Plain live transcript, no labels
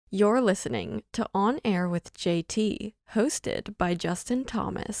You're listening to On Air with JT, hosted by Justin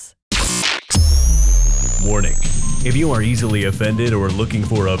Thomas. Warning. If you are easily offended or looking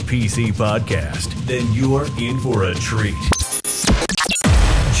for a PC podcast, then you're in for a treat.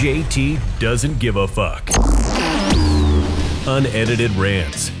 JT doesn't give a fuck. Unedited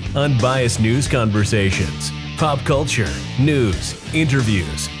rants, unbiased news conversations, pop culture, news,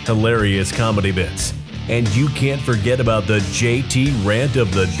 interviews, hilarious comedy bits. And you can't forget about the JT Rant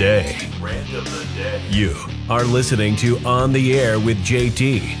of the Day. You are listening to On the Air with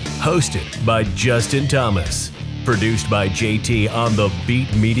JT, hosted by Justin Thomas. Produced by JT on The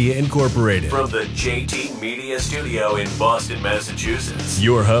Beat Media Incorporated. From the JT Media Studio in Boston, Massachusetts.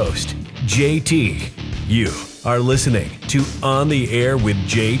 Your host, JT. You are listening to On the Air with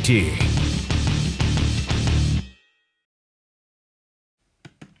JT.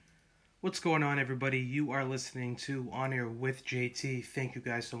 What's going on, everybody? You are listening to On Air with JT. Thank you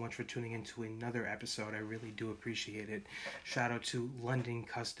guys so much for tuning in to another episode. I really do appreciate it. Shout out to London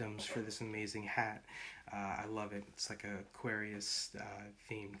Customs for this amazing hat. I love it. It's like a Aquarius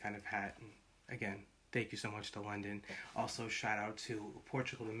themed kind of hat. And again, thank you so much to London. Also, shout out to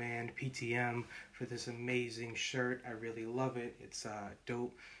Portugal Demand, PTM, for this amazing shirt. I really love it. It's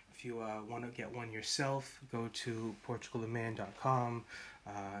dope. If you want to get one yourself, go to portugaldemand.com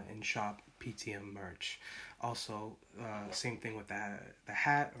and shop PTM merch. Also, same thing with the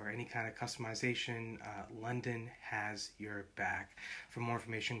hat or any kind of customization. London has your back. For more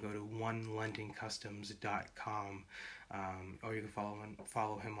information, go to onelondoncustoms.com, or you can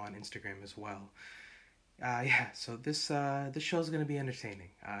follow him on Instagram as well. So this show is going to be entertaining.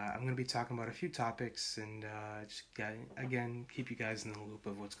 I'm going to be talking about a few topics and just keep you guys in the loop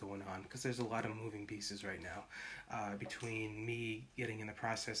of what's going on, because there's a lot of moving pieces right now between me getting in the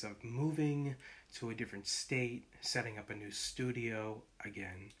process of moving to a different state, setting up a new studio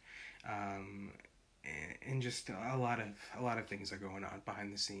again, and just a lot of things are going on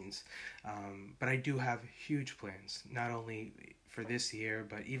behind the scenes. But I do have huge plans, not only for this year,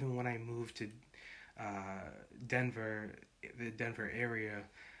 but even when I move to Denver, the Denver area,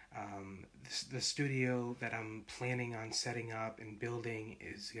 the studio that I'm planning on setting up and building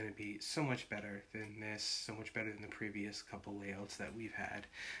is going to be so much better than this, so much better than the previous couple layouts that we've had,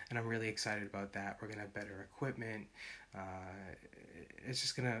 and I'm really excited about that. We're going to have better equipment. It's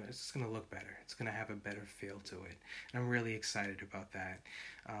just gonna look better. It's gonna have a better feel to it, and I'm really excited about that.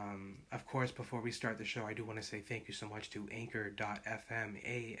 Of course, before we start the show, I do want to say thank you so much to Anchor.fm,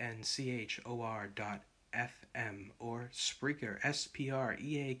 ANCHOR.FM, or Spreaker,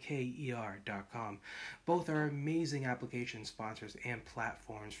 SPREAKER.com. Both are amazing application sponsors and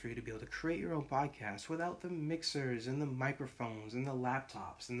platforms for you to be able to create your own podcast without the mixers and the microphones and the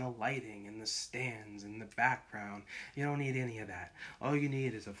laptops and the lighting and the stands and the background. You don't need any of that. All you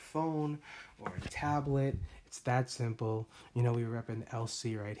need is a phone or a tablet. It's that simple. You know, we repping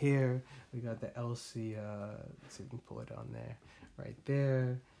LC right here. We got the LC, let's see if we can pull it on there. Right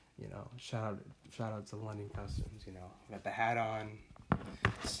there. You know, shout out to London Customs. You know, got the hat on,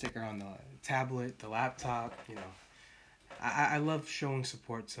 sticker on the tablet, the laptop. You know, I love showing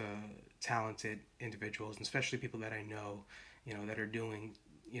support to talented individuals, and especially people that I know, you know, that are doing,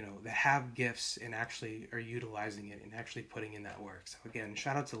 you know, that have gifts and actually are utilizing it and actually putting in that work. So again,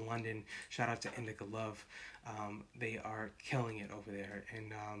 shout out to London, shout out to Indica Love. They are killing it over there,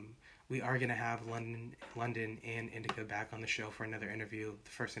 and we are going to have London and Indica back on the show for another interview. The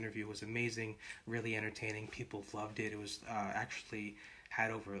first interview was amazing, really entertaining. People loved it. It was actually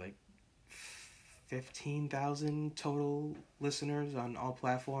had over like 15,000 total listeners on all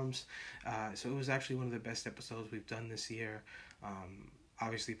platforms. So it was actually one of the best episodes we've done this year.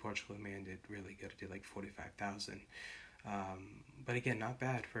 Obviously, Portugal Man did really good. It did like 45,000. But again, not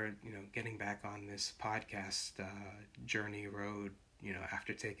bad for, you know, getting back on this podcast journey road, you know,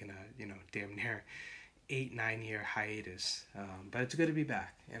 after taking a, you know, damn near 8-9 year hiatus. But it's good to be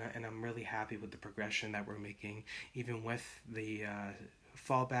back, and I'm really happy with the progression that we're making, even with the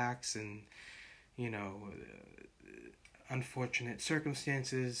fallbacks and, you know, unfortunate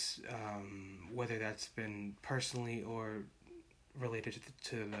circumstances, whether that's been personally or related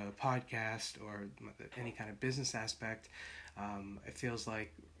to the podcast or any kind of business aspect. It feels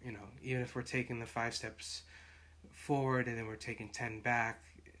like, you know, even if we're taking the 5 steps forward and then we're taking 10 back,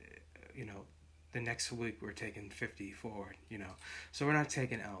 you know, the next week we're taking 50 forward, you know, so we're not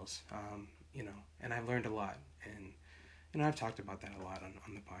taking L's, you know, and I've learned a lot, and, you know, I've talked about that a lot on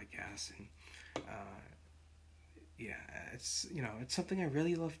the podcast, and, yeah, it's, you know, it's something I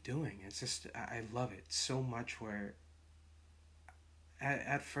really love doing. It's just, I love it so much where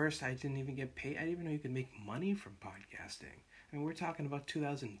at first I didn't even get paid. I didn't even know you could make money from podcasting. I mean, we're talking about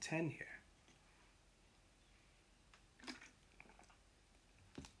 2010 here.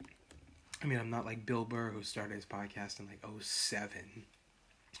 I mean, I'm not like Bill Burr, who started his podcast in like '07.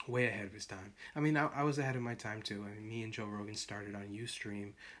 Way ahead of his time. I mean, I was ahead of my time too. I mean, me and Joe Rogan started on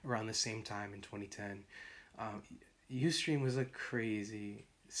Ustream around the same time in 2010. Ustream was a crazy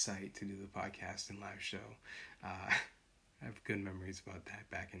site to do the podcast and live show. I have good memories about that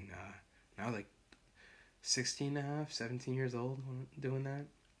back in, I was like 16 and a half, 17 years old when doing that.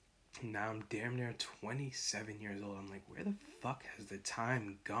 And now I'm damn near 27 years old. I'm like, where the fuck has the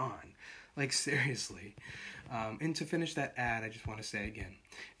time gone? Like, seriously. And to finish that ad, I just want to say again,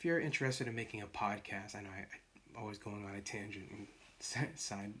 if you're interested in making a podcast, I know I'm always going on a tangent and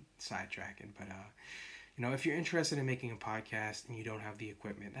sidetracking, but you know, if you're interested in making a podcast and you don't have the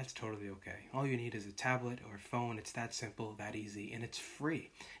equipment, that's totally okay. All you need is a tablet or a phone. It's that simple, that easy, and it's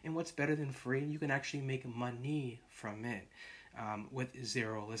free. And what's better than free? You can actually make money from it. With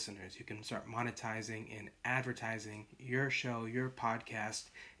 0 listeners, you can start monetizing and advertising your show, your podcast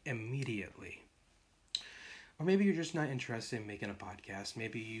immediately. Or maybe you're just not interested in making a podcast.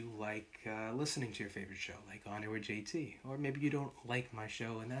 Maybe you like listening to your favorite show, like On Air with JT. Or maybe you don't like my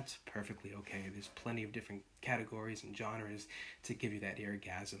show, and that's perfectly okay. There's plenty of different categories and genres to give you that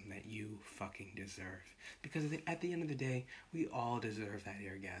orgasm that you fucking deserve. Because at the end of the day, we all deserve that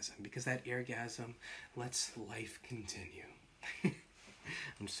orgasm. Because that orgasm lets life continue.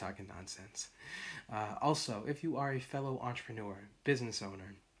 I'm just talking nonsense. Also, if you are a fellow entrepreneur, business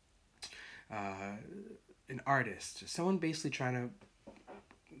owner, an artist, someone basically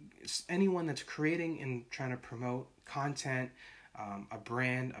anyone that's creating and trying to promote content, a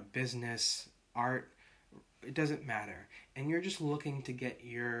brand, a business, art, it doesn't matter. And you're just looking to get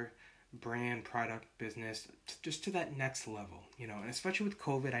your brand, product, business just to that next level, you know, and especially with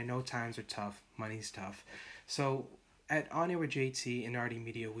COVID, I know times are tough, money's tough. So at On Air with JT and Artie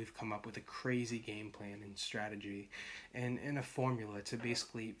Media, we've come up with a crazy game plan and strategy and a formula to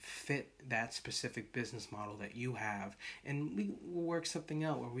basically fit that specific business model that you have. And we will work something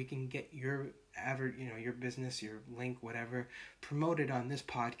out where we can get your your business, your link, whatever, promoted on this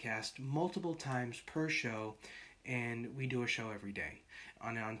podcast multiple times per show. And we do a show every day.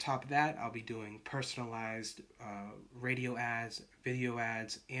 On top of that, I'll be doing personalized radio ads, video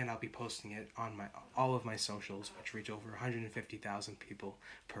ads, and I'll be posting it on all of my socials, which reach over 150,000 people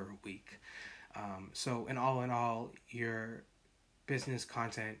per week. So in all, your business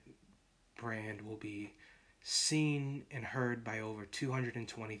content brand will be seen and heard by over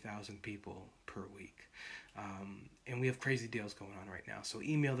 220,000 people per week. And we have crazy deals going on right now. So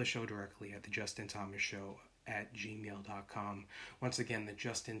email the show directly at thejustinthomasshow@gmail.com. Once again,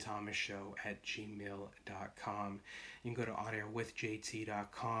 thejustinthomasshow@gmail.com. You can go to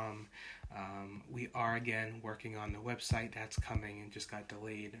onairwithjt.com. We are again working on the website. That's coming and just got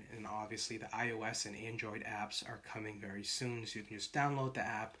delayed. And obviously the iOS and Android apps are coming very soon. So you can just download the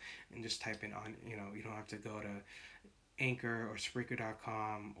app and just type in on, you don't have to go to Anchor or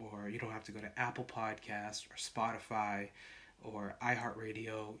Spreaker.com, or you don't have to go to Apple Podcasts or Spotify or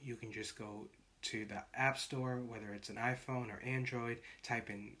iHeartRadio. You can just go to the App Store, whether it's an iPhone or Android,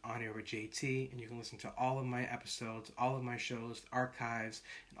 type in On Air with JT, and you can listen to all of my episodes, all of my shows, archives,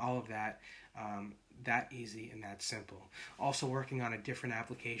 and all of that. That easy and that simple. Also working on a different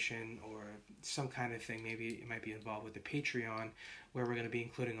application or some kind of thing, maybe it might be involved with the Patreon, where we're going to be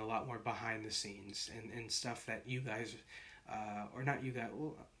including a lot more behind the scenes and stuff that you guys, or not you guys,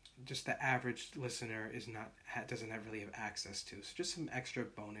 well, just the average listener doesn't really have access to. So just some extra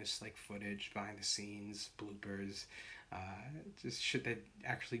bonus like footage, behind the scenes, bloopers, just shit that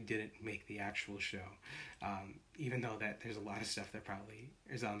actually didn't make the actual show. Even though that there's a lot of stuff that probably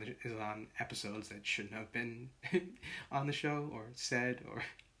is on episodes that shouldn't have been on the show or said or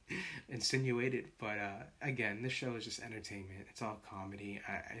insinuated. But again, this show is just entertainment. It's all comedy.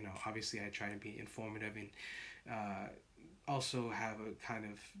 Obviously I try to be informative and also have a kind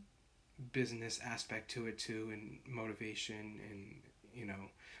of business aspect to it too, and motivation, and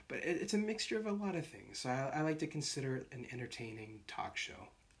but it's a mixture of a lot of things. So I like to consider it an entertaining talk show,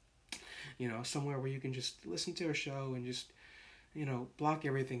 somewhere where you can just listen to a show and just block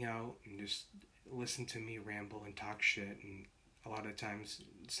everything out and just listen to me ramble and talk shit, and a lot of times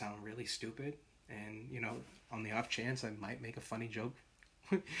sound really stupid, and on the off chance I might make a funny joke.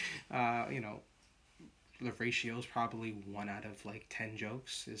 The ratio is probably 1 out of 10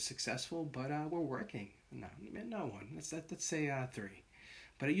 jokes is successful, but we're working. No 1. Let's say 3,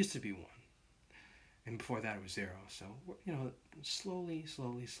 but it used to be 1, and before that it was 0. So slowly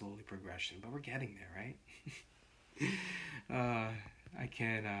progression, but we're getting there, right? I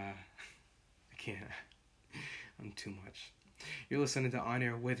can't. I'm too much. You're listening to On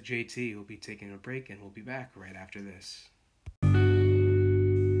Air with JT. We'll be taking a break and we'll be back right after this.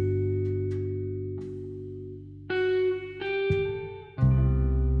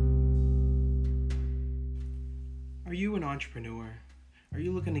 Are you an entrepreneur? Are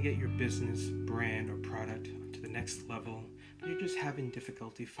you looking to get your business, brand, or product to the next level, but you're just having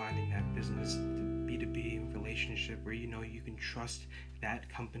difficulty finding that business, the B2B relationship where you know you can trust that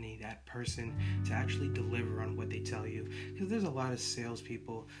company, that person to actually deliver on what they tell you? Because there's a lot of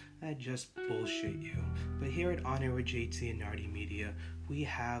salespeople that just bullshit you. But here at On Air with JT and Nardi Media, we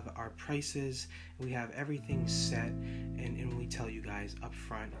have our prices, we have everything set, and we tell you guys up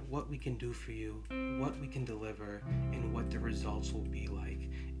front what we can do for you, what we can deliver, and what the results will be like,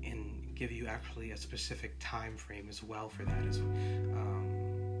 and give you actually a specific time frame as well for that.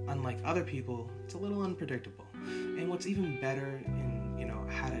 Unlike other people, it's a little unpredictable. And what's even better in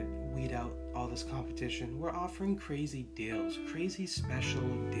how to weed out all this competition, we're offering crazy deals, crazy special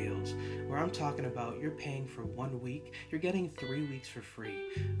deals, where I'm talking about you're paying for 1 week, you're getting 3 weeks for free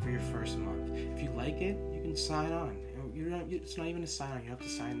for your first month. If you like it, you can sign on. It's not even a sign on. You have to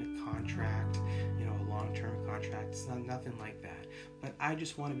sign the contract, a long-term contract. It's nothing like that. But I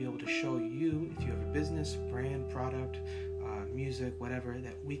just want to be able to show you, if you have a business, brand, product, music, whatever,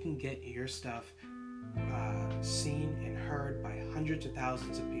 that we can get your stuff seen and heard by hundreds of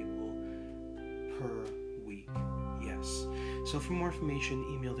thousands of people per week. Yes. So for more information,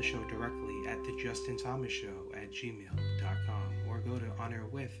 email the show directly at thejustinthomasshow@gmail.com or go to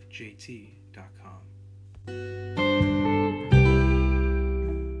honourwithjt.com.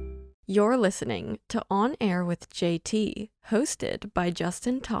 You're listening to On Air with JT, hosted by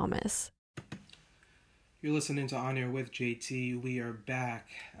Justin Thomas. You're listening to On Air with JT. We are back.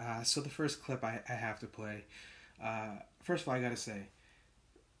 So the first clip I have to play. First of all, I gotta say,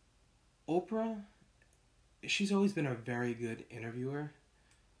 Oprah, she's always been a very good interviewer,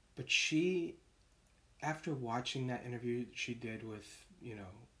 but she, after watching that interview she did with,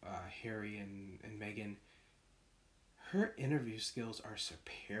 Harry and Meghan, her interview skills are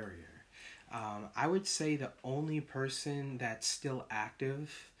superior. I would say the only person that's still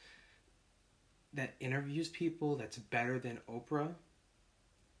active that interviews people that's better than Oprah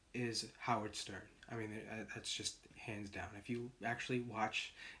is Howard Stern. I mean, that's just hands down. If you actually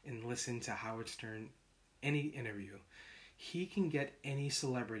watch and listen to Howard Stern, any interview, he can get any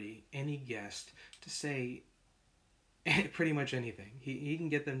celebrity, any guest to say pretty much anything. He can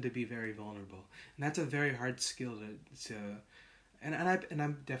get them to be very vulnerable. And that's a very hard skill and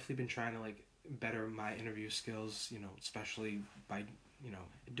I've definitely been trying to better my interview skills, especially by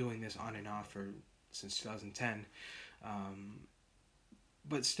doing this on and off since 2010.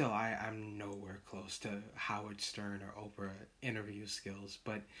 But still, I'm nowhere close to Howard Stern or Oprah interview skills.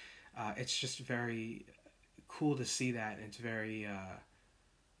 But it's just very cool to see that. And it's very...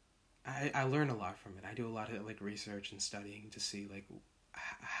 I learn a lot from it. I do a lot of research and studying to see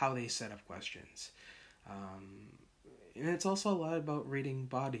how they set up questions. And it's also a lot about reading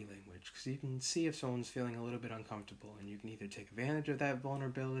body language, because you can see if someone's feeling a little bit uncomfortable, and you can either take advantage of that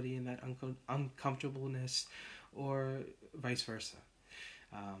vulnerability and that uncomfortableness, or vice versa.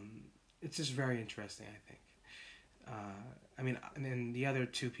 It's just very interesting, I think. And then the other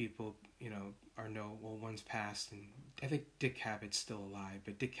two people, one's passed, and I think Dick Cabot's still alive,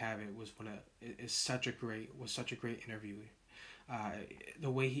 but Dick Cabot was such a great interviewer.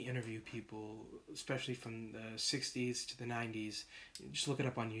 The way he interviewed people, especially from the 60s to the 90s, just look it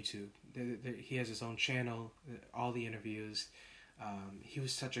up on YouTube. He has his own channel, all the interviews. He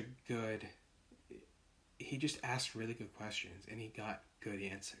was such a good... He just asked really good questions, and he got good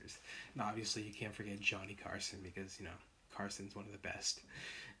answers. And obviously, you can't forget Johnny Carson, because, Carson's one of the best,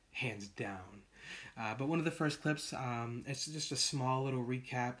 hands down. But one of the first clips, it's just a small little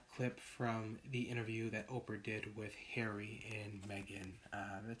recap clip from the interview that Oprah did with Harry and Meghan.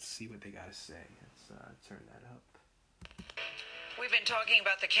 Let's see what they got to say. Let's turn that up. We've been talking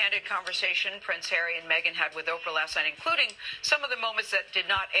about the candid conversation Prince Harry and Meghan had with Oprah last night, including some of the moments that did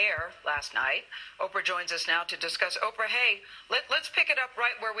not air last night. Oprah joins us now to discuss. Oprah, hey, let's pick it up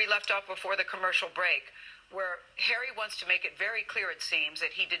right where we left off before the commercial break, where Harry wants to make it very clear, it seems,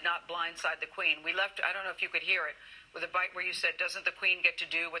 that he did not blindside the Queen. We left, I don't know if you could hear it, with a bite where you said, doesn't the Queen get to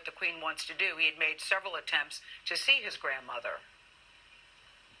do what the Queen wants to do? He had made several attempts to see his grandmother.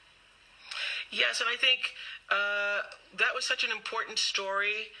 Yes, and I think that was such an important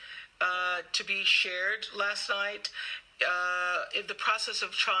story to be shared last night. In the process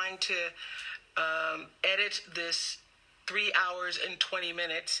of trying to edit this 3 hours and 20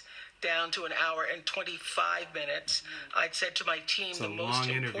 minutes down to an hour and 25 minutes, I'd said to my team, the most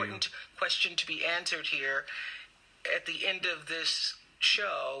important question to be answered here at the end of this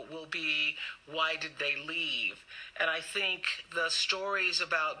show will be, why did they leave? And I think the stories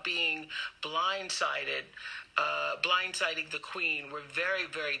about being blindsiding the Queen were very,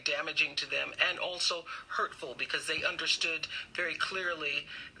 very damaging to them, and also hurtful, because they understood very clearly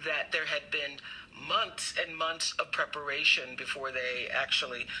that there had been months and months of preparation before they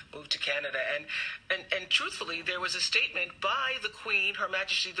actually moved to Canada. And truthfully, there was a statement by the Queen, Her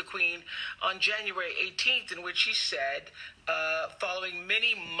Majesty the Queen, on January 18th, in which she said, following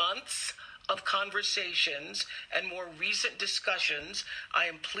many months of conversations and more recent discussions, I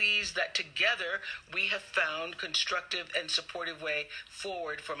am pleased that together we have found constructive and supportive way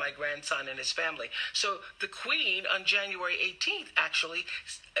forward for my grandson and his family. So the Queen on January 18th actually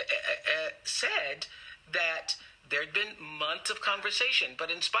said that there'd been months of conversation,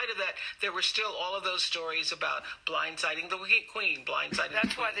 but in spite of that, there were still all of those stories about blindsiding the Queen, blindsiding.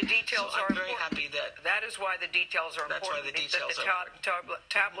 That's why the details are important. I'm very happy that is why the details are important. That's why the details are important.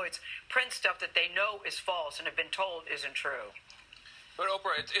 Tabloids print stuff that they know is false and have been told isn't true. But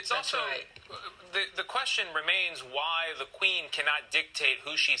Oprah, it's That's also right. the question remains why the Queen cannot dictate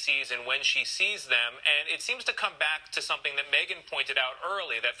who she sees and when she sees them, and it seems to come back to something that Meghan pointed out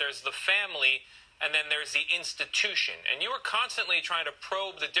early, that there's the family and then there's the institution. And you were constantly trying to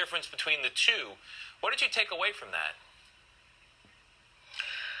probe the difference between the two. What did you take away from that?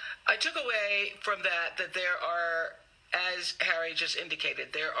 I took away from that there are, as Harry just indicated,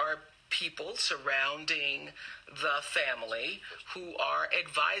 there are people surrounding the family who are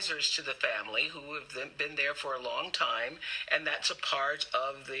advisors to the family, who have been there for a long time, and that's a part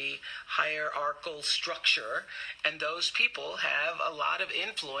of the hierarchical structure. And those people have a lot of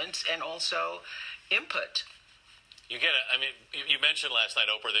influence and also input. You get you mentioned last night,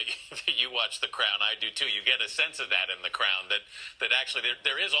 Oprah, that you watch The Crown. I do too. You get a sense of that in The Crown, that actually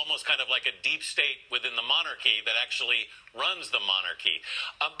there is almost kind of like a deep state within the monarchy that actually runs the monarchy.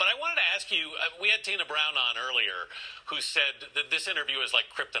 But I wanted to ask you, we had Tina Brown on earlier, who said that this interview is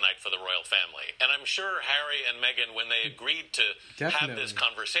like kryptonite for the royal family. And I'm sure Harry and Meghan, when they agreed to have this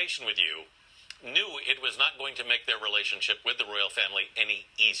conversation with you, knew it was not going to make their relationship with the royal family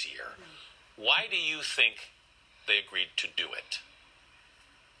any easier. Why do you think they agreed to do it?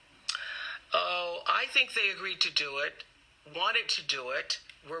 Oh, I think they agreed to do it, wanted to do it,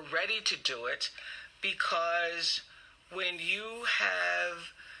 were ready to do it, because when you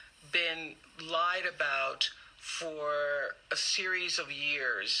have been lied about for a series of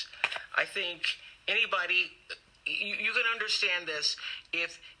years, I think anybody, you can understand this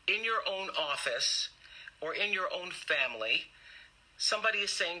if in your own office or in your own family, somebody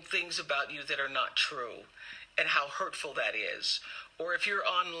is saying things about you that are not true, and how hurtful that is. Or if you're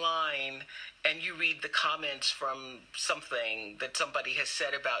online and you read the comments from something that somebody has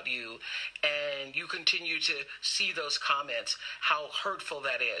said about you, and you continue to see those comments, how hurtful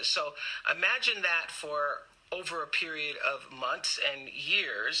that is. So imagine that for over a period of months and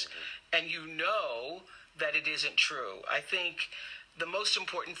years, and you know that it isn't true. I think the most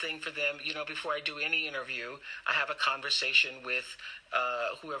important thing for them, before I do any interview, I have a conversation with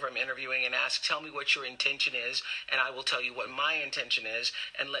whoever I'm interviewing and ask, tell me what your intention is, and I will tell you what my intention is,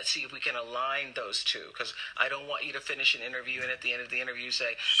 and let's see if we can align those two, because I don't want you to finish an interview and at the end of the interview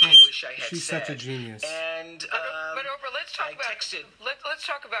say, I wish I had She's said. such a genius. And, but Oprah, let's talk let's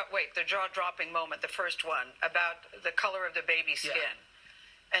talk about the jaw-dropping moment, the first one, about the color of the baby's skin. Yeah.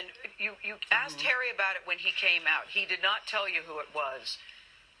 And you asked Harry about it when he came out. He did not tell you who it was.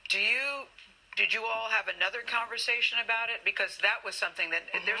 Did you all have another conversation about it? Because that was something that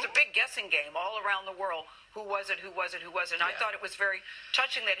there's a big guessing game all around the world. Who was it? Who was it? Who was it? And I thought it was very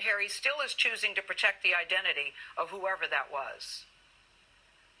touching that Harry still is choosing to protect the identity of whoever that was.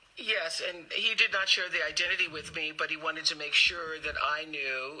 Yes, and he did not share the identity with me, but he wanted to make sure that I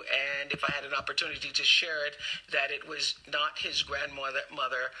knew, and if I had an opportunity to share it, that it was not his grandmother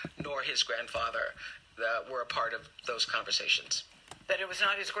nor his grandfather that were a part of those conversations. That it was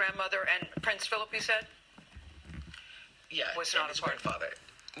not his grandmother and Prince Philip, you said? Yeah, was and not his a part. grandfather.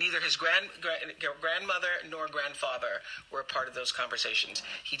 Neither his grandmother nor grandfather were a part of those conversations.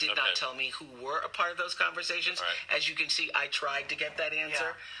 He did not tell me who were a part of those conversations. Right. As you can see, I tried to get that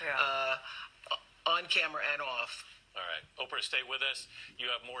answer on camera and off. All right. Oprah, stay with us. You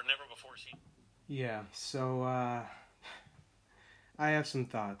have more never before seen. Yeah, so I have some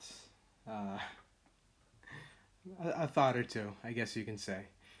thoughts. A thought or two, I guess you can say.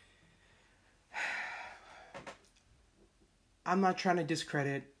 I'm not trying to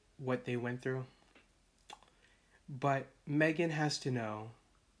discredit what they went through, but Meghan has to know,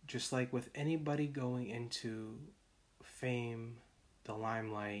 just like with anybody going into fame, the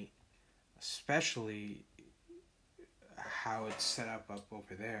limelight, especially how it's set up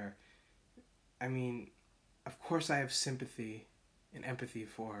over there. I mean, of course I have sympathy and empathy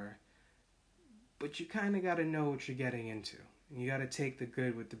for her, but you kind of got to know what you're getting into. You got to take the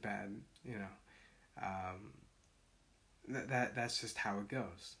good with the bad, you know. That's just how it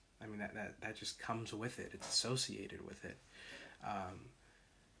goes. I mean, that just comes with it. It's associated with it.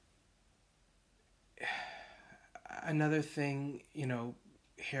 Another thing, you know,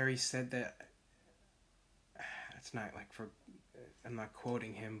 Harry said that, it's not like I'm not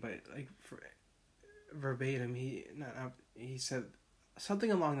quoting him, but like verbatim, he said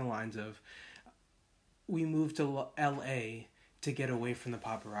something along the lines of, we moved to LA to get away from the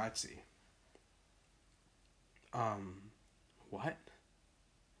paparazzi. What?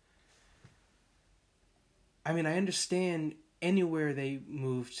 I mean, I understand anywhere they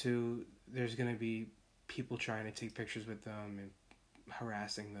move to, there's going to be people trying to take pictures with them and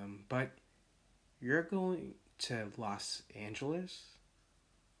harassing them, but you're going to Los Angeles?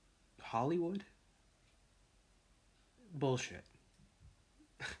 Hollywood? Bullshit.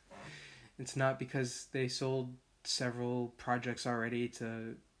 It's not because they sold several projects already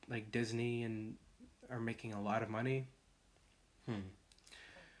to like Disney and are making a lot of money.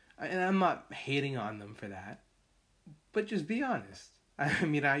 And I'm not hating on them for that, but just be honest. I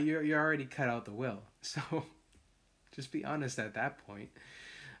mean, you're already cut out the will, so just be honest at that point.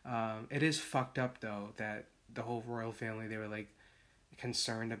 It is fucked up though that the whole royal family, they were like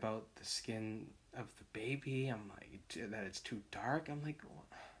concerned about the skin of the baby. I'm like, that it's too dark. I'm like,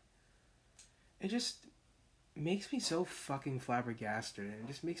 it just makes me so fucking flabbergasted, and it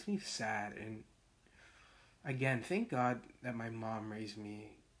just makes me sad. And again, thank God that my mom raised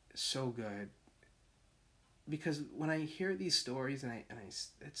me so good, because when I hear these stories and I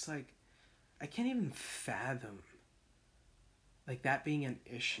it's like I can't even fathom like that being an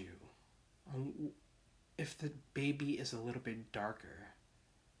issue. If the baby is a little bit darker,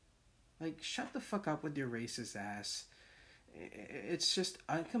 like, shut the fuck up with your racist ass. It's just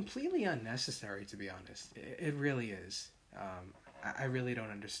completely unnecessary, to be honest. It really is. I really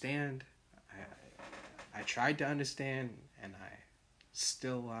don't understand. I tried to understand, and I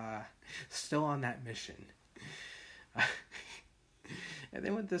still on that mission. And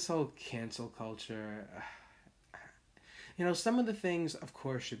then with this whole cancel culture, you know, some of the things, of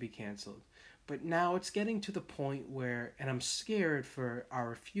course, should be canceled. But now it's getting to the point where, and I'm scared for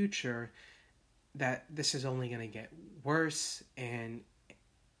our future, that this is only going to get worse and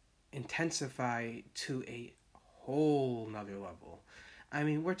intensify to a whole nother level. I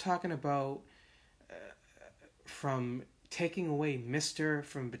mean, we're talking about from taking away Mr.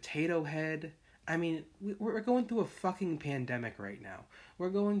 from Potato Head. I mean, we're going through a fucking pandemic right now. We're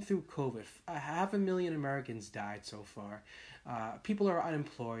going through COVID. 500,000 Americans died so far. People are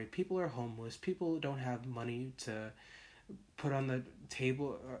unemployed. People are homeless. People don't have money to put on the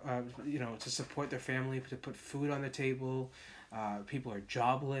table, you know, to support their family, to put food on the table. People are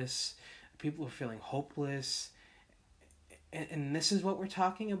jobless. People are feeling hopeless. And this is what we're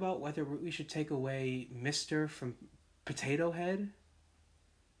talking about, whether we should take away Mr. from Potato Head.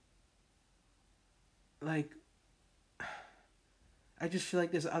 Like, I just feel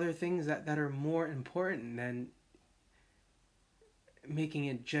like there's other things that are more important than making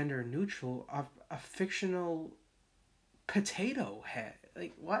it gender neutral. A fictional potato head.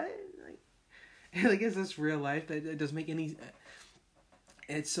 Like, what? Like, is this real life? That doesn't make any...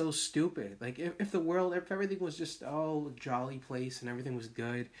 It's so stupid. Like, if the world, if everything was just all a jolly place and everything was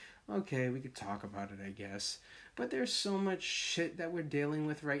good, okay, we could talk about it, I guess. But there's so much shit that we're dealing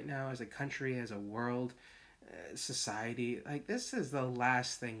with right now as a country, as a world, society. Like, this is the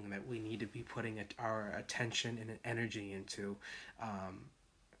last thing that we need to be putting our attention and energy into.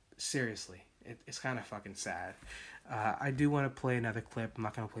 Seriously, it's kind of fucking sad. I do want to play another clip. I'm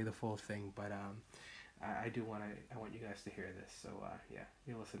not going to play the full thing, but I want you guys to hear this. So, yeah,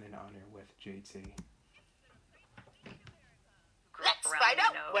 you're listening on here with JT. Let's find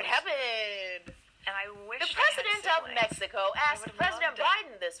out what happened. And I wish the president of Mexico asked President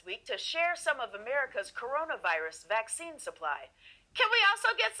Biden this week to share some of America's coronavirus vaccine supply. Can we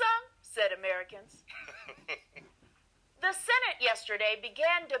also get some? Said Americans. The Senate yesterday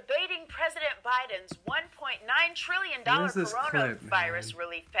began debating President Biden's $1.9 trillion coronavirus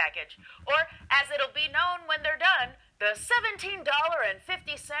relief package, or as it'll be known when they're done, the $17.50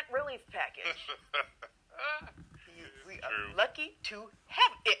 relief package. We are lucky to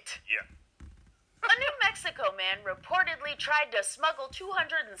have it. Yeah. A New Mexico man reportedly tried to smuggle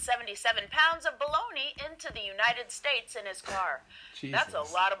 277 pounds of bologna into the United States in his car. Jesus. That's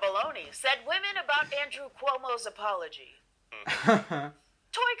a lot of bologna, said women about Andrew Cuomo's apology.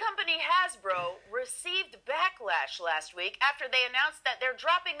 Toy company Hasbro received backlash last week after they announced that they're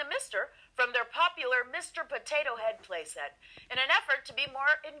dropping the Mr. from their popular Mr. Potato Head playset in an effort to be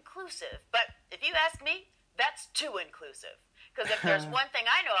more inclusive. But if you ask me, that's too inclusive. Because if there's one thing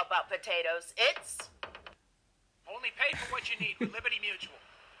I know about potatoes, it's... Only pay for what you need with Liberty Mutual.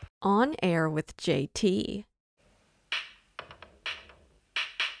 On Air with JT.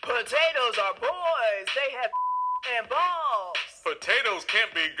 Potatoes are boys. They have and balls. Potatoes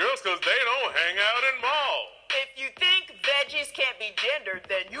can't be girls because they don't hang out in malls. If you think veggies can't be gendered,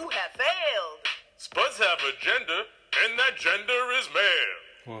 then you have failed. Spuds have a gender, and that gender is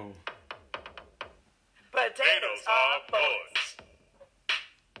male. Whoa. Potatoes are boys.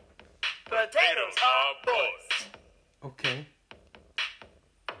 Potatoes are boys. Okay.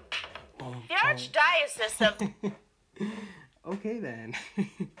 Boom, The Archdiocese of... Okay then.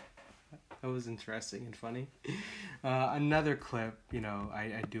 That was interesting and funny. Another clip,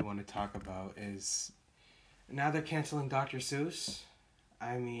 I do want to talk about is now they're canceling Dr. Seuss.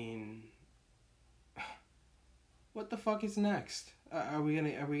 I mean, what the fuck is next? Are we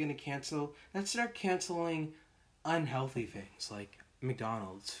gonna cancel? Let's start canceling unhealthy things like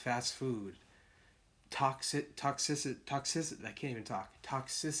McDonald's, fast food, toxicity. I can't even talk.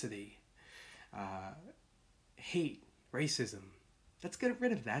 Toxicity, hate, racism. Let's get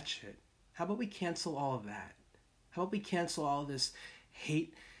rid of that shit. How about we cancel all of that? How about we cancel all this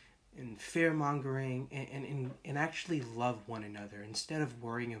hate and fear-mongering and actually love one another instead of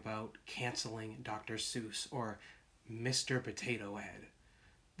worrying about canceling Dr. Seuss or Mr. Potato Head?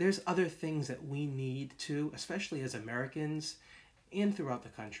 There's other things that we need to, especially as Americans and throughout the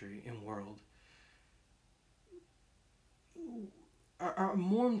country and world, are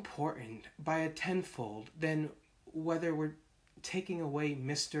more important by a tenfold than whether we're taking away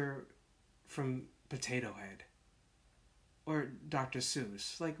Mr. from Potato Head or Dr.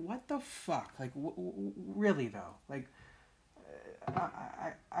 Seuss. Like, what the fuck? Like, really though? Like,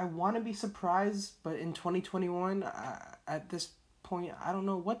 I want to be surprised, but in 2021, at this point, I don't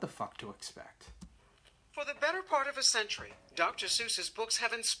know what the fuck to expect. For the better part of a century, Dr. Seuss's books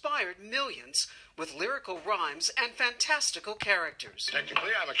have inspired millions with lyrical rhymes and fantastical characters.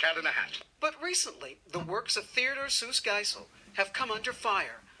 Technically, I'm a cat in a hat. But recently, the works of Theodore Seuss Geisel have come under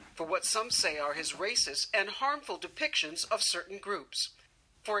fire for what some say are his racist and harmful depictions of certain groups.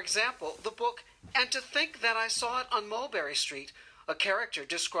 For example, the book And to Think That I Saw It on Mulberry Street, a character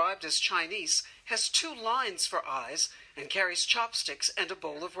described as Chinese, has 2 lines for eyes and carries chopsticks and a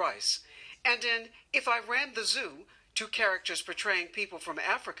bowl of rice. And in If I Ran the Zoo, 2 characters portraying people from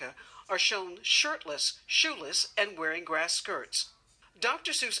Africa are shown shirtless, shoeless, and wearing grass skirts.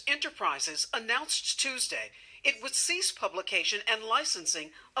 Dr. Seuss Enterprises announced Tuesday it would cease publication and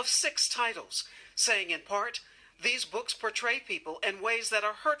licensing of 6 titles, saying in part, these books portray people in ways that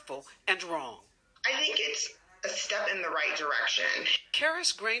are hurtful and wrong. I think it's a step in the right direction.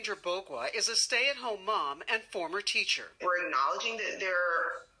 Karis Granger Bogwa is a stay-at-home mom and former teacher. We're acknowledging that there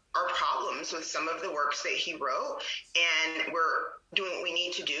are problems with some of the works that he wrote, and we're doing what we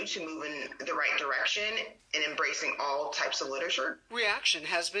need to do to move in the right direction and embracing all types of literature. Reaction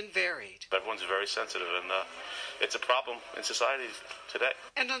has been varied. Everyone's very sensitive, and it's a problem in society today.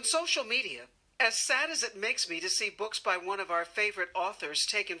 And on social media, as sad as it makes me to see books by one of our favorite authors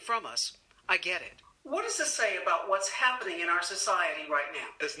taken from us, I get it. What does this say about what's happening in our society right now?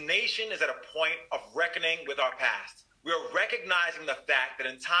 This nation is at a point of reckoning with our past. We are recognizing the fact that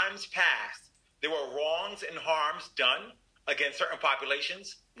in times past, there were wrongs and harms done against certain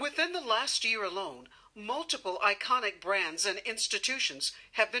populations. Within the last year alone, multiple iconic brands and institutions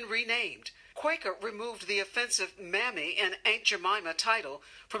have been renamed. Quaker removed the offensive Mammy and Aunt Jemima title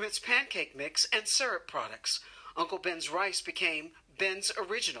from its pancake mix and syrup products. Uncle Ben's Rice became Ben's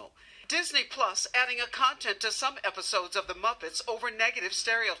Original. Disney Plus adding a content to some episodes of The Muppets over negative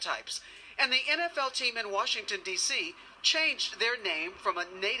stereotypes. And the NFL team in Washington, D.C. changed their name from a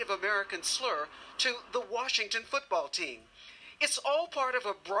Native American slur to the Washington Football Team. It's all part of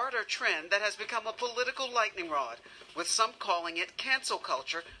a broader trend that has become a political lightning rod, with some calling it cancel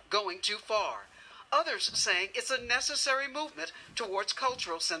culture going too far. Others saying it's a necessary movement towards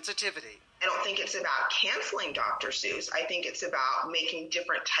cultural sensitivity. I don't think it's about canceling Dr. Seuss. I think it's about making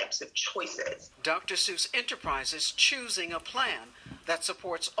different types of choices. Dr. Seuss Enterprises choosing a plan that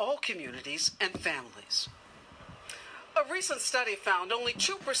supports all communities and families. A recent study found only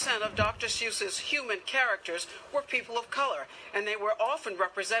 2% of Dr. Seuss's human characters were people of color, and they were often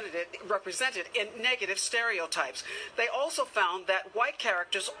represented in negative stereotypes. They also found that white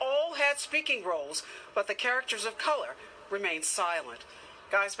characters all had speaking roles, but the characters of color remained silent.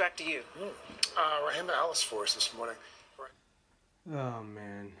 Guys, back to you. Rahima Alice for us this morning. Oh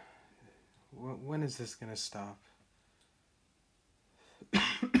man, when is this gonna stop?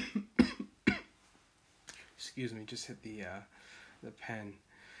 Excuse me, just hit the pen.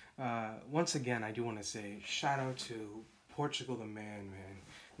 Once again, I do want to say shout out to Portugal the Man.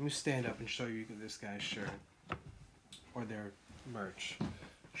 Let me stand up and show you this guy's shirt or their merch.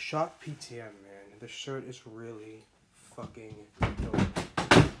 Shop PTM, man. The shirt is really fucking dope.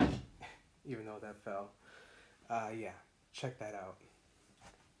 Even though that fell. Yeah, check that out.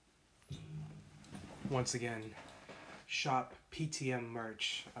 Once again, Shop PTM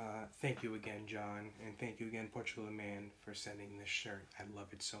merch. Thank you again, John, and thank you again, Portugal the Man, for sending this shirt. I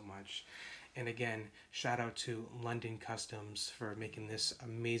love it so much. And again, shout out to London Customs for making this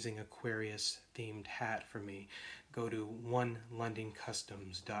amazing Aquarius themed hat for me. Go to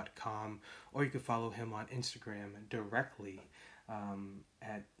onelondoncustoms.com, or you can follow him on Instagram directly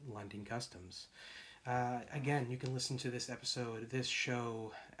at London Customs. Again, you can listen to this episode, this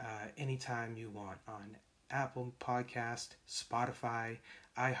show, anytime you want on Apple Podcast, Spotify,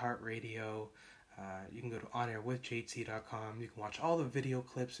 iHeartRadio. You can go to onairwithjt.com. You can watch all the video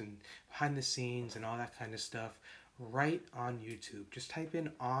clips and behind the scenes and all that kind of stuff right on YouTube. Just type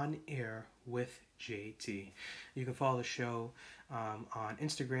in On Air with JT. You can follow the show on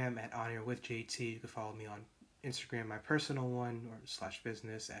Instagram at On Air with JT. You can follow me on Instagram, my personal one or /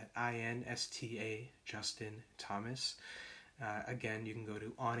 business at INSTA Justin Thomas. Again, you can go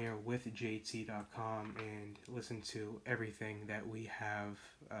to onairwithjt.com and listen to everything that we have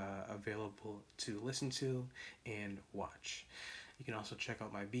available to listen to and watch. You can also check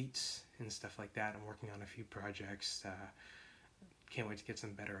out my beats and stuff like that. I'm working on a few projects. Can't wait to get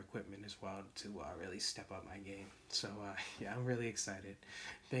some better equipment as well to really step up my game. So, yeah, I'm really excited.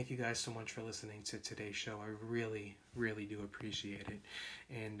 Thank you guys so much for listening to today's show. I really, really do appreciate it.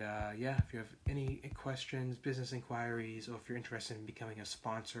 And, yeah, if you have any questions, business inquiries, or if you're interested in becoming a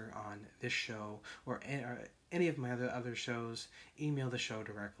sponsor on this show or any of my other shows, email the show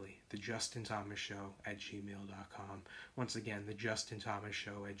directly, thejustinthomasshow@gmail.com. Once again,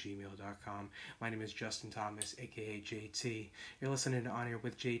 thejustinthomasshow@gmail.com. My name is Justin Thomas, aka JT. You're listening to On Air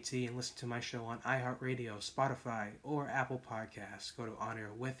with JT, and listen to my show on iHeartRadio, Spotify, or Apple Podcasts. Go to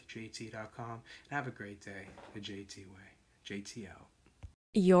onairwithjt.com and have a great day the JT way. JTO.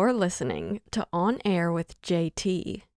 You're listening to On Air with JT.